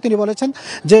কথা বলেছি, তিনি বলেছেন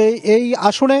যে এই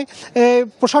আসনে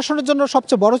প্রশাসনের জন্য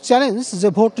সবচেয়ে বড় চ্যালেঞ্জ যে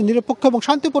ভোট নিরপেক্ষ এবং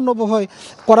শান্তিপূর্ণভাবে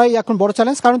করাই এখন বড়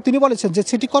চ্যালেঞ্জ। কারণ তিনি বলেছেন যে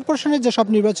সিটি কর্পোরেশনের যেসব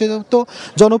নির্বাচিত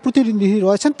জনপ্রতিনিধি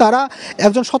রয়েছেন তারা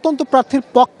একজন স্বতন্ত্র প্রার্থীর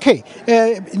পক্ষে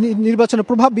নির্বাচনে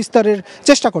প্রভাব বিস্তারের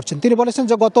চেষ্টা করছেন। তিনি বলেছেন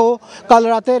যে গতকাল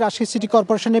রাতে রাজশাহী সিটি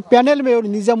কর্পোরেশনের প্যানেল মেয়র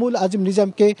নিজামুল আজিম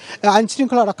নিজামকে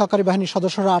আইনশৃঙ্খলা রক্ষাকারী বাহিনীর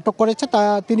সদস্যরা আটক করেছে।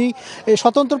 তিনি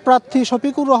স্বতন্ত্র প্রার্থী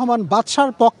শফিকুর রহমান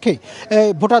বাদশার পক্ষে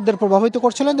ভোটারদের প্রভাবিত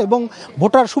করছিলেন এবং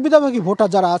ভোটার সুবিধাভোগী ভোটার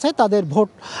যারা আছে তাদের ভোট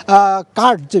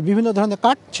কার্ড, যে বিভিন্ন ধরনের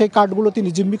কার্ড, সেই কার্ডগুলো তিনি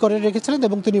জিম্মি করে রেখেছিলেন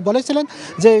এবং তিনি বলেছিলেন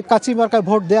যে কাচি মার্কায়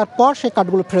ভোট দেওয়ার পর সেই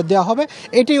কার্ডগুলো ফেরত দেওয়া হবে।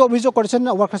 এটি অভিযোগ করেছেন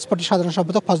ওয়ার্কার্স পার্টির সাধারণ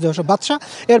সম্পাদক ফজলে হোসেন বাদশা।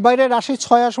 এর বাইরে রাজশাহী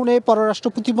 6 আসনে পররাষ্ট্র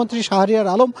প্রতিমন্ত্রী শাহরিয়ার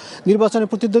আলম নির্বাচনে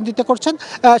প্রতিদ্বন্দ্বিতা করছেন।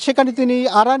 সেখানে তিনি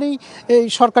আরানি এই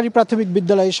সরকারি প্রাথমিক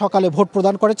বিদ্যালয়ে সকালে ভোট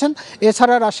প্রদান করেছেন।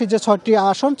 এছাড়া রাজশাহীর যে 6টি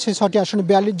আসন, সেই 6টি আসনে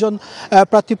 42 জন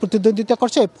প্রার্থী প্রতিদ্বন্দ্বিতা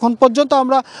করছে। এখন পর্যন্ত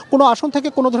আমরা কোনো আসন থেকে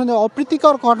কোনো ধরনের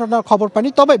অপ্রীতিকর ঘটনার খবর পাইনি,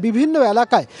 তবে বিভিন্ন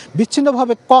এলাকায়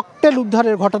বিচ্ছিন্নভাবে ককটেল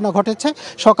উদ্ধারের ঘটনা ঘটেছে।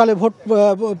 সকালে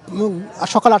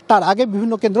সকাল 8টার আগে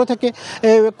বিভিন্ন কেন্দ্র থেকে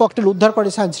ককটেল উদ্ধার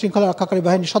করেছে আইনশৃঙ্খলা রক্ষাকারী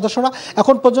বাহিনীর সদস্যরা।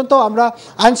 এখন পর্যন্ত আমরা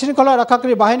আইনশৃঙ্খলা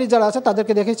রক্ষাকারী বাহিনী যারা আছে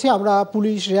তাদেরকে দেখেছি, আমরা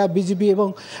পুলিশ, র্যাব, বিজিবি এবং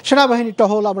সেনাবাহিনীর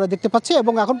টহল আমরা দেখতে পাচ্ছি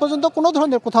এবং এখন পর্যন্ত কোনো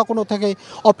ধরনের কোথাও কোনো থেকে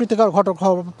অপ্রীতিকর ঘটনা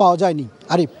পাওয়া যায়নি।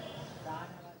 আরিফ,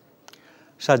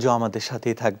 সাজু আমাদের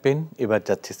সাথেই থাকবেন। এবার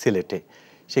যাচ্ছে সিলেটে,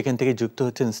 সেখান থেকে যুক্ত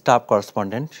হচ্ছেন স্টাফ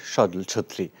করেসপন্ডেন্ট সজল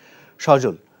ছত্রী।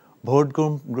 সজল, ভোট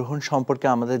গ্রহণ সম্পর্কে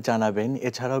আমাদের জানাবেন।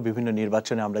 এছাড়াও বিভিন্ন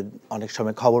নির্বাচনে আমরা অনেক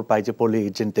সময় খবর পাই যে পোলিং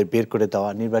এজেন্টদের বের করে দেওয়া,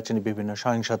 নির্বাচনী বিভিন্ন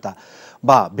সহিংসতা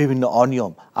বা বিভিন্ন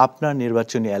অনিয়ম। আপনার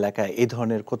নির্বাচনী এলাকায় এই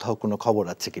ধরনের কোথাও কোনো খবর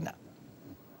আছে কিনা?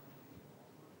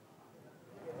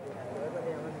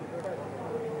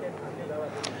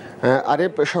 আরে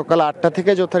সকাল 8টা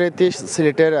থেকে যথারীতি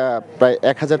সিলেটের প্রায়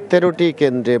 1013টি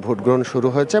কেন্দ্রে ভোট গ্রহণ শুরু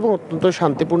হয়েছে এবং অত্যন্ত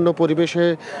শান্তিপূর্ণ পরিবেশে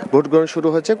ভোট গ্রহণ শুরু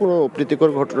হয়েছে। কোনো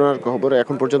অপ্রীতিকর ঘটনার খবর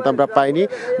এখন পর্যন্ত আমরা পাইনি,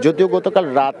 যদিও গতকাল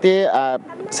রাতে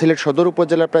সিলেট সদর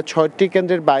উপজেলার প্রায় 6টি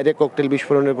কেন্দ্রের বাইরে ককটেল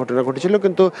বিস্ফোরণের ঘটনা ঘটেছিল,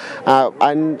 কিন্তু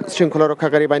আইন শৃঙ্খলা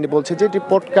রক্ষাকারী বাহিনী বলছে যে এটি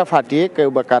পটকা ফাটিয়ে কেউ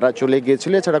বা কারা চলে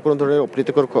গিয়েছিল, এছাড়া কোনো ধরনের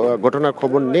অপ্রীতিকর ঘটনার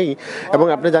খবর নেই। এবং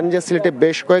আপনি জানেন যে সিলেটে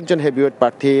বেশ কয়েকজন হেভিওয়েট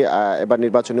প্রার্থী এবার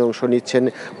নির্বাচনে অংশ নিচ্ছেন।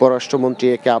 পররাষ্ট্রমন্ত্রী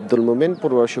এ কে আব্দুল মোমেন,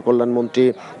 পূর্ববাসী কল্যাণমন্ত্রী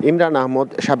ইমরান আহমদ,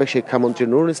 সাবেক শিক্ষামন্ত্রী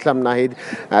নুরুল ইসলাম নাহিদ,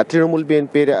 তৃণমূল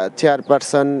বিএনপির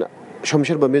চেয়ারপারসন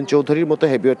শমশের মোবিন চৌধুরীর মতো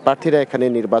হেভিওয়েট প্রার্থীরা এখানে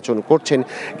নির্বাচন করছেন।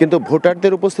 কিন্তু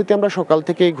ভোটারদের উপস্থিতি আমরা সকাল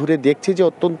থেকেই ঘুরে দেখছি যে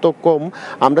অত্যন্ত কম।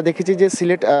 আমরা দেখেছি যে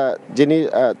সিলেট যিনি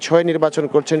 6 নির্বাচন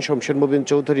করছেন শমশের মোবিন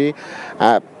চৌধুরী,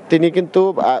 তিনি কিন্তু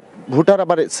ভোটার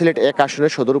আবার সিলেট 1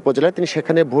 আসনের সদর উপজেলায়, তিনি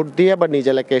সেখানে ভোট দিয়ে আবার নিজ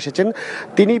এলাকায় এসেছেন।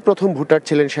 তিনি প্রথম ভোটার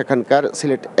ছিলেন সেখানকার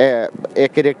সিলেট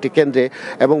 1-এর একটি কেন্দ্রে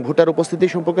এবং ভোটার উপস্থিতি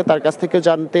সম্পর্কে তার কাছ থেকে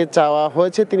জানতে চাওয়া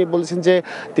হয়েছে। তিনি বলেছেন যে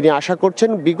তিনি আশা করছেন,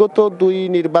 বিগত 2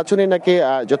 নির্বাচনে নাকি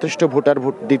যথেষ্ট ভোটার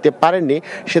ভোট দিতে পারেননি,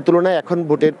 সে তুলনায় এখন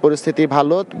ভোটের পরিস্থিতি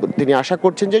ভালো। তিনি আশা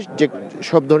করছেন যে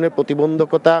সব ধরনের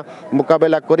প্রতিবন্ধকতা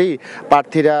মোকাবেলা করেই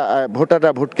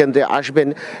ভোটাররা ভোট কেন্দ্রে আসবেন।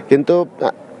 কিন্তু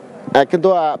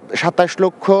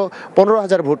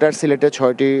 27,15,000 ভোটার সিলেটে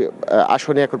 6টি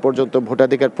আসনে এখন পর্যন্ত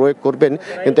ভোটাধিকার প্রয়োগ করবেন,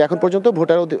 কিন্তু এখন পর্যন্ত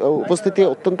ভোটার উপস্থিতি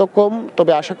অত্যন্ত কম।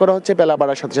 তবে আশা করা হচ্ছে বেলা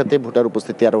বাড়ার সাথে সাথে ভোটার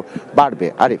উপস্থিতি আরো বাড়বে।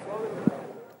 আরিফ,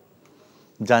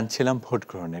 জানছিলাম ভোট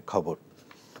গ্রহণের খবর।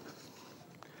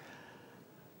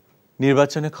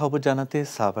 নির্বাচনের খবর জানাতে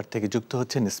সাভার থেকে যুক্ত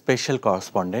হচ্ছেন স্পেশাল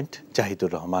করেসপন্ডেন্ট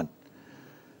জাহিদুর রহমান।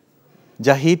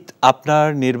 জাহিদ, আপনার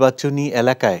নির্বাচনী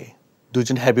এলাকায় 2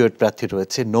 জন হেভিওয়েট প্রার্থী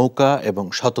রয়েছে, নৌকা এবং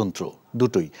স্বতন্ত্র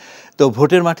দুটোই। তো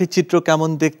ভোটের মাঠের চিত্র কেমন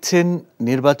দেখছেন?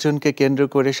 নির্বাচনকে কেন্দ্র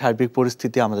করে সার্বিক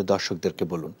পরিস্থিতি আমাদের দর্শকদেরকে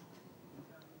বলুন।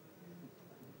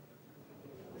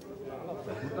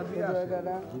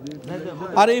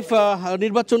 আরিফ,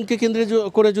 নির্বাচনকে কেন্দ্রে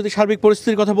করে যদি সার্বিক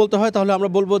পরিস্থিতির কথা বলতে হয় তাহলে আমরা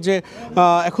বলবো যে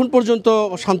এখন পর্যন্ত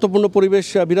শান্তপূর্ণ পরিবেশ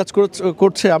বিরাজ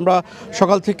করছে। আমরা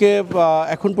সকাল থেকে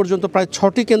এখন পর্যন্ত প্রায়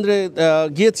 6টি কেন্দ্রে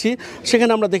গিয়েছি,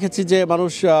 সেখানে আমরা দেখেছি যে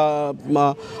মানুষ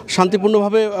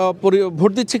শান্তিপূর্ণভাবে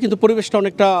ভোট দিচ্ছে, কিন্তু পরিবেশটা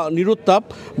অনেকটা নিরুত্তাপ,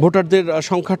 ভোটারদের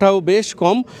সংখ্যাটাও বেশ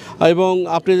কম। এবং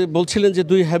আপনি বলছিলেন যে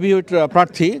 2 হেভিওয়েট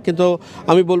প্রার্থী, কিন্তু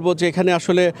আমি বলবো যে এখানে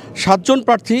আসলে 7 জন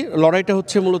প্রার্থী। লড়াইটা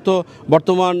হচ্ছে মূলত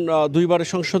বর্তমান 2 বারের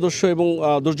সংসদ সদস্য এবং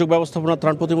দুর্যোগ ব্যবস্থাপনা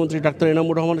ত্রাণ প্রতিমন্ত্রী ডাক্তার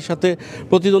এনামুর রহমানের সাথে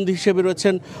প্রতিদ্বন্দ্বী হিসেবে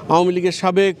রয়েছেন আওয়ামী লীগের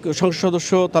সাবেক সংসদ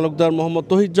সদস্য তালুকদার মোহাম্মদ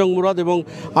তহিদ জং মুরাদ এবং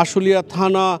আশুলিয়া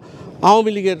থানা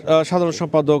আওয়ামী লীগের সাধারণ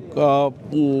সম্পাদক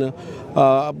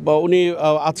উনি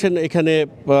আছেন এখানে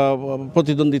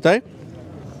প্রতিদ্বন্দ্বিতায়।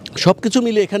 সব কিছু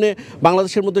মিলে এখানে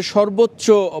বাংলাদেশের মধ্যে সর্বোচ্চ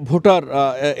ভোটার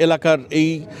এলাকার এই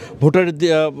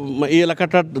এই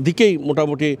এলাকাটার দিকেই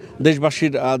মোটামুটি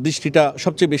দেশবাসীর দৃষ্টিটা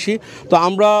সবচেয়ে বেশি। তো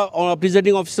আমরা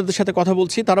প্রিজাইডিং অফিসারদের সাথে কথা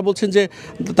বলছি, তারা বলছেন যে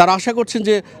তারা আশা করছেন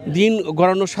যে দিন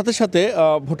গড়ানোর সাথে সাথে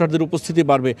ভোটারদের উপস্থিতি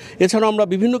বাড়বে। এছাড়াও আমরা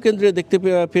বিভিন্ন কেন্দ্রে দেখতে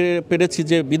পেরেছি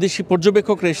যে বিদেশি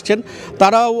পর্যবেক্ষকরা এসছেন,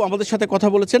 তারাও আমাদের সাথে কথা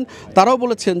বলেছেন। তারাও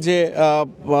বলেছেন যে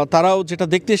তারাও যেটা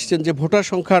দেখতে এসছেন যে ভোটার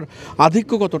সংখ্যার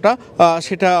আধিক্য কতটা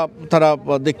সেটা তারা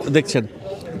দেখছেন।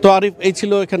 তো আরিফ, এই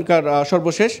ছিল এখানকার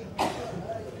সর্বশেষ।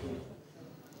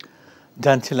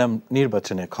 জানছিলাম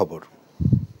নির্বাচনের খবর।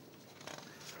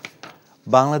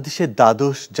 বাংলাদেশের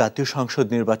দ্বাদশ জাতীয় সংসদ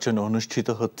নির্বাচন অনুষ্ঠিত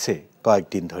হচ্ছে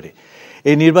কয়েকদিন ধরে।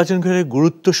 এই নির্বাচন ঘিরে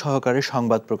গুরুত্ব সহকারে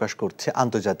সংবাদ প্রকাশ করছে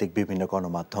আন্তর্জাতিক বিভিন্ন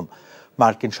গণমাধ্যম।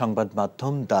 মার্কিন সংবাদ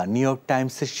মাধ্যম দ্য নিউ ইয়র্ক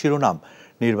টাইমসের শিরোনাম,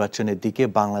 নির্বাচনের দিকে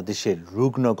বাংলাদেশের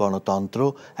রুগ্ন গণতন্ত্র,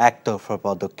 একতরফা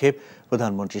পদক্ষেপ,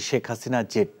 প্রধানমন্ত্রী শেখ হাসিনা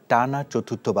যে টানা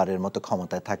চতুর্থবারের মতো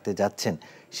ক্ষমতায় থাকতে যাচ্ছেন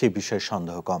সে বিষয়ে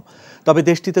সন্দেহ কম। তবে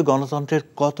দেশটিতে গণতন্ত্রের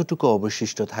কতটুকু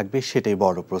অবশিষ্ট থাকবে সেটাই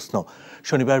বড় প্রশ্ন।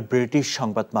 শনিবার ব্রিটিশ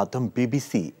সংবাদ মাধ্যম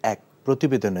বিবিসি এক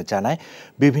প্রতিবেদনে জানায়,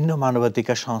 বিভিন্ন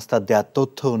মানবাধিকার সংস্থার দেয়া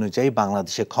তথ্য অনুযায়ী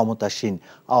বাংলাদেশে ক্ষমতাসীন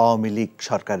আওয়ামী লীগ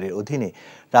সরকারের অধীনে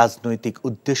রাজনৈতিক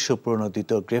উদ্দেশ্য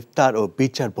প্রণোদিত গ্রেফতার ও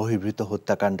বিচার বহির্ভূত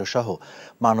হত্যাকাণ্ড সহ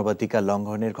মানবাধিকার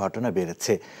লঙ্ঘনের ঘটনা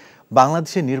বেড়েছে।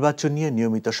 বাংলাদেশের নির্বাচন নিয়ে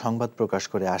নিয়মিত সংবাদ প্রকাশ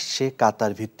করে আসছে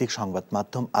কাতার ভিত্তিক সংবাদ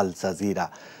মাধ্যম আল জাজিরা।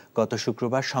 গত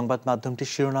শুক্রবার সংবাদ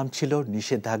মাধ্যমটির শিরোনাম ছিল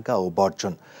নিষেধাজ্ঞা ও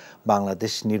বর্জন,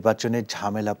 বাংলাদেশ নির্বাচনের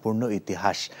ঝামেলাপূর্ণ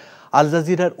ইতিহাস। আল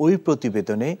জাজিরার ওই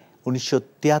প্রতিবেদনে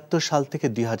 1973 সাল থেকে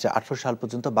 2018 সাল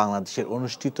পর্যন্ত বাংলাদেশের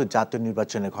অনুষ্ঠিত জাতীয়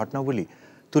নির্বাচনের ঘটনাবলী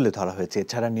তুলে ধরা হয়েছে।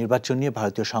 এছাড়া নির্বাচন নিয়ে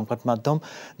ভারতীয় সংবাদ মাধ্যম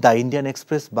দ্য ইন্ডিয়ান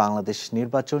এক্সপ্রেস বাংলাদেশ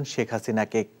নির্বাচন, শেখ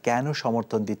হাসিনাকে কেন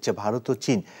সমর্থন দিচ্ছে ভারত ও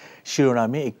চীন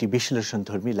শিরোনামে একটি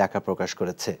বিশ্লেষণধর্মী লেখা প্রকাশ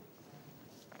করেছে।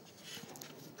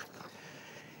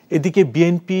 এদিকে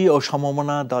বিএনপি ও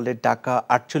সমমনা দলের ডাকা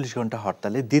 48 ঘন্টা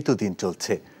হরতালের দ্বিতীয় দিন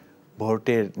চলছে।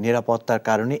 ভোটের নিরাপত্তার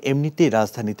কারণে এমনিতেই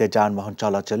রাজধানীতে যানবাহন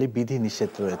চলাচলে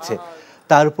বিধিনিষেধ রয়েছে,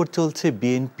 তার উপর চলছে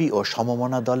বিএনপি ও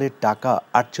সমমনা দলের ডাকা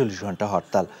 48 ঘন্টা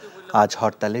হরতাল। আজ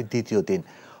হরতালের দ্বিতীয় দিন।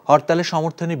 হরতালের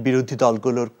সমর্থনে বিরোধী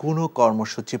দলগুলোর কোনো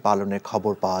কর্মসূচি পালনের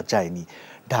খবর পাওয়া যায়নি।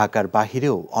 ঢাকার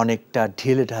বাহিরেও অনেকটা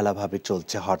ঢিলেঢালাভাবে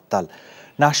চলছে হরতাল।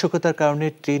 নাশকতার কারণে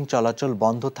ট্রেন চলাচল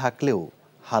বন্ধ থাকলেও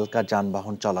হালকা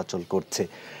যানবাহন চলাচল করছে।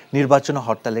 নির্বাচন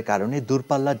হরতালের কারণে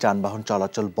দূরপাল্লার যানবাহন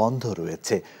চলাচল বন্ধ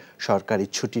রয়েছে। সরকারি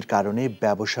ছুটির কারণে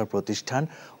ব্যবসা প্রতিষ্ঠান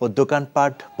ও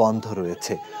দোকানপাট বন্ধ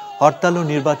রয়েছে। হরতাল ও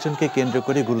নির্বাচনকে কেন্দ্র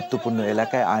করে গুরুত্বপূর্ণ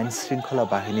এলাকায় আইন শৃঙ্খলা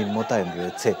বাহিনীর মোতায়েন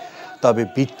রয়েছে। তবে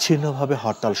বিচ্ছিন্নভাবে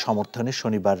হরতাল সমর্থনে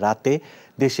শনিবার রাতে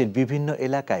দেশের বিভিন্ন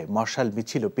এলাকায় মশাল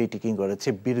মিছিল ও পিকেটিং করেছে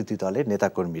বিরোধী দলের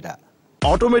নেতাকর্মীরা।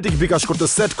 অটোমেটিক বিকাশ করতে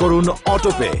সেট করুন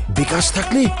অটোপে। বিকাশ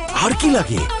থাকলে আর কি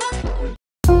লাগে।